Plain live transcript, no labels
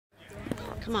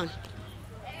Come on.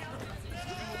 Hit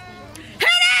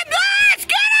him, Lewis!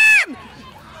 Get him!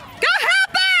 Go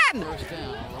help him! First down.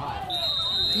 All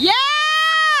right. Yeah!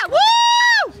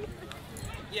 Woo!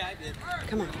 Yeah, I did.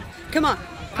 Come on. Come on.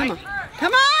 Come on.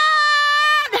 Come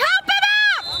on! Help him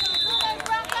out!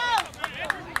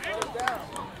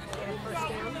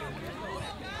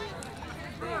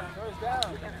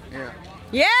 Yeah.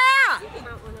 Yeah!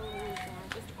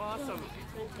 Awesome.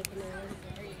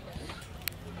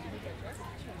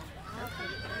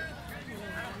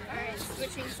 Alright,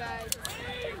 switching sides.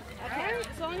 Okay,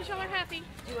 as long as y'all are happy.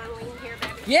 Do you want to lean here,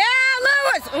 baby? Yeah,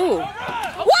 Lewis! Ooh.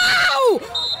 Whoa!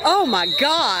 Oh my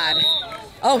God.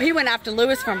 Oh, he went after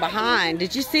Lewis from behind.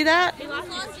 Did you see that? He lost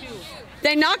his shoe.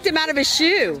 They knocked him out of his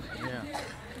shoe. Yeah.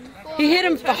 He hit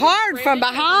him hard from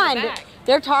behind.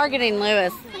 They're targeting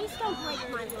Lewis. Please don't break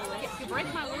my Lewis. If you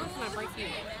break my Lewis, I'm going to break you.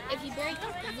 If you break,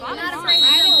 I'm not afraid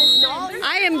of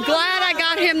I am glad I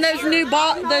got him those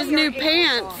new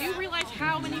pants. Do you realize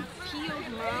how many peeled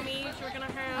mommies you're going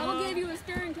to have? I will give you a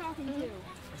stern talking to.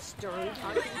 Stern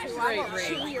talking to. I won't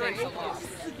chew your ankles.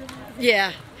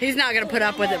 Yeah, he's not going to put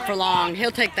up with it for long.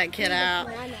 He'll take that kid out.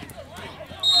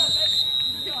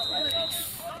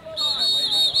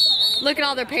 Look at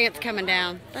all their pants coming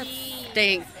down. That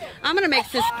stinks. I'm going to make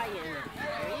this. There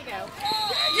you go.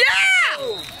 Yeah!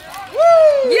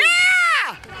 Woo!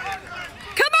 Yeah!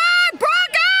 Come on,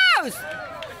 Broncos!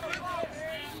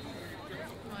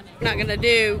 Not going to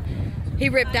do. He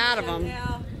ripped out of them.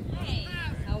 How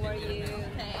are you?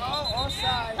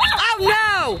 Oh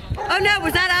no! Oh no,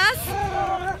 was that us?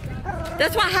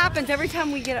 That's what happens every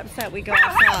time we get upset, we go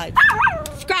outside.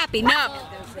 Scrappy, no.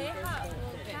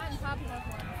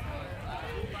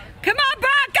 Come on,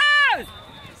 Broncos!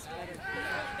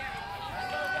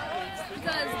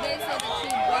 Because they said that she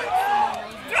works.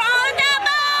 Throw them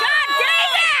up! God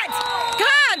dang it!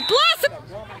 God bless him!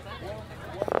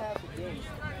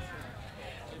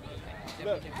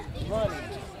 Look, running.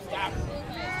 Stop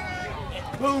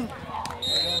it. Boom.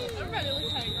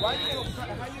 Why you gonna,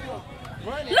 how you gonna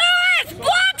run it? Lewis,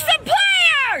 block some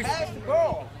players! Pass the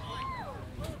ball.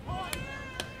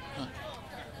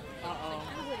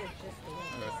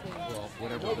 Well,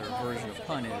 whatever their version of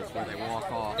punt is, where they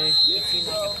walk off. It seems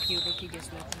like a pubic, he gets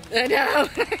nothing. I know.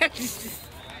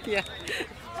 Yeah.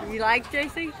 You like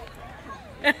JC?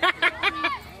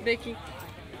 Vicky?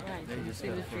 They just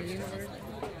got a first down.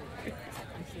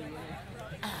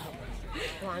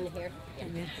 Blonde hair.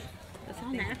 It's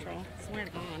all natural. Swear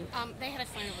to God. They had a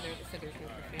sign over there that said there's no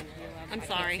profanity allowed. I'm I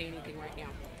sorry. can't say anything right now.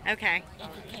 Okay. If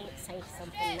you can't say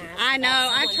something nice, I know.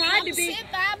 I about tried someone, to be. come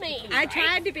sit by me. I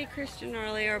tried to be Christian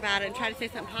earlier about it and try to say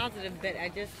something positive, but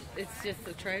it's just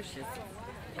atrocious.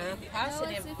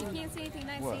 Positive. If you can't say anything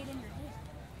nice, say it in your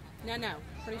head. No.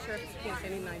 Pretty sure if you can't say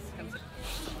anything nice, come sit.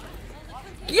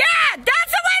 Yeah,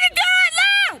 that's the way to do it,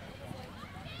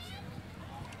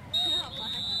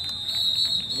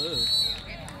 Lou!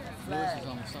 Lewis is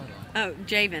on the sideline. Oh,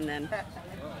 Javen then.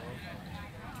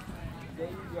 There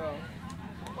you go.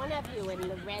 One of you in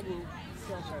the red and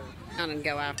silver. I'm gonna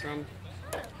go after him.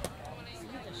 He's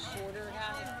a shorter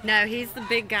guy. No, he's the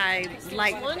big guy.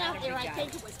 Like One out there, I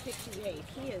think it was 58.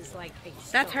 He is like a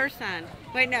that's stone. her son.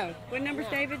 Wait, no. What number's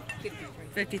David?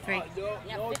 53.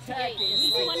 Yeah, 58.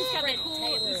 He's the one who's got that cool.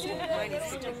 Mine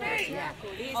is 53.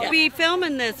 Yeah. Be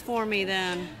filming this for me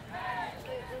then.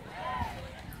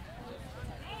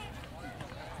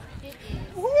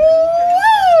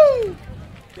 Woo!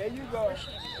 There you go.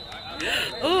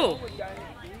 Ooh.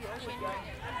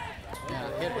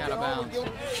 Yeah, hit out of bounds. Yes,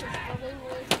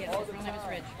 his real name is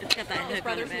Rich. It's got that His hook on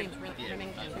brother's it, name babe. is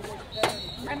Remington.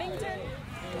 Remington?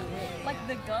 Like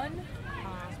the gun?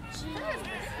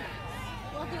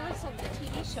 Well, there was a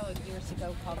TV show years ago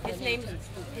called His name's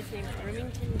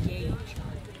Remington Gage.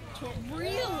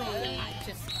 Really? I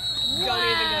just don't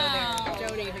even go there.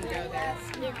 Don't even go there.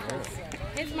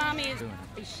 His mommy is.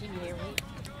 Is she married?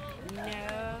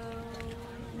 No.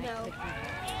 No.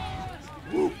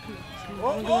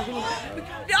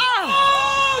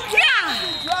 Oh! Yeah!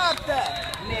 Drop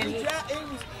that. It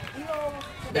was, you know.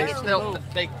 They still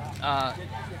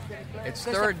it's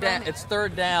third down. It's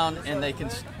third down, and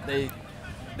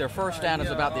their first down is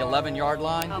about the 11-yard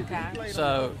line. Okay.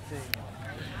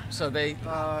 So they He's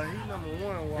number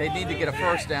 1. they need to get a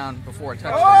first down before a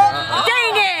touchdown.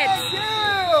 Dang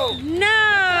it!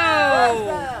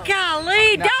 No!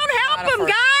 Golly, No, don't help not a him, first-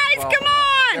 guys! well, Come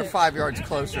on! They're 5 yards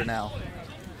closer now.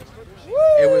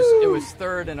 It was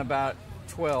third and about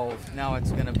 12. Now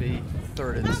it's going to be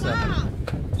third and 7.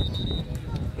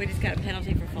 We just got a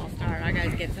penalty for false start. Our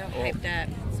guys get so hyped up.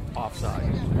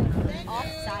 Offside.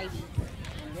 Offside.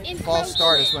 False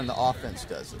start is when the offense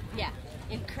does it. Yeah.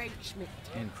 Encroachment.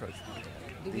 Encroachment.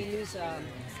 Do we lose?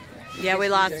 Yeah, we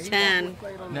lost 10.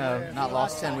 No, not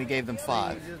lost 10. We gave them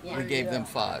 5. We gave them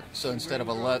 5. So instead of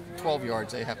 12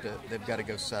 yards, they've got to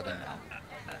go 7 now.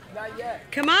 Not yet.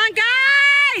 Come on,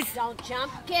 guys! Don't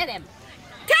jump. Get him.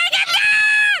 Take it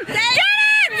down! Get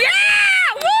him!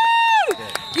 Yeah! Woo!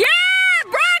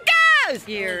 Yeah! Broncos!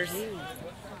 Years.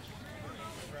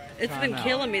 It's been Timeout.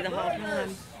 killing me the whole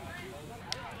time.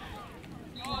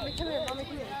 Mommy, come here. Mommy,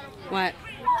 come here. What?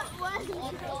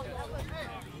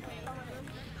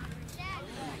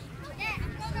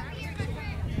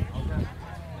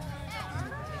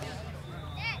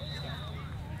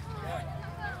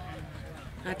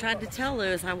 I tried to tell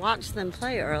Lewis, I watched them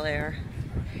play earlier.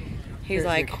 He's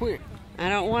like, quick. I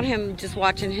don't want him just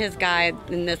watching his guy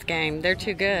in this game. They're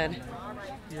too good.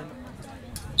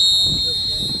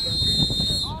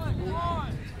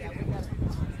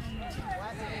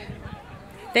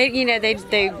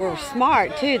 They were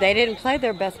smart too. They didn't play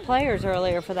their best players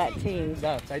earlier for that team.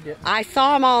 No, they did. I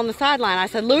saw them all on the sideline. I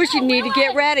said, Lewis, you need to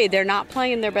get ready. They're not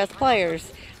playing their best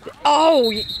players.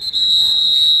 Oh,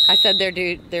 I said they're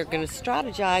going to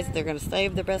strategize. They're going to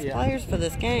save their best players for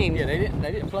this game. Yeah, they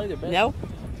didn't play their best. Nope.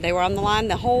 They were on the line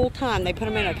the whole time. They put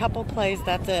them in a couple plays.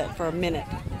 That's it for a minute.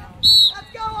 Let's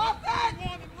go, offense!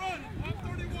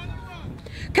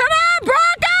 Come on,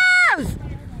 Broncos!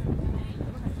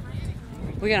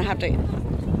 We're going to have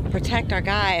to protect our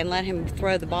guy and let him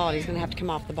throw the ball. He's going to have to come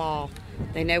off the ball.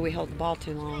 They know we hold the ball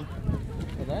too long.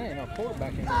 Well, that ain't no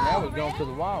quarterback in there. Now we're going to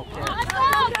the Wildcat.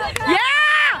 Yeah!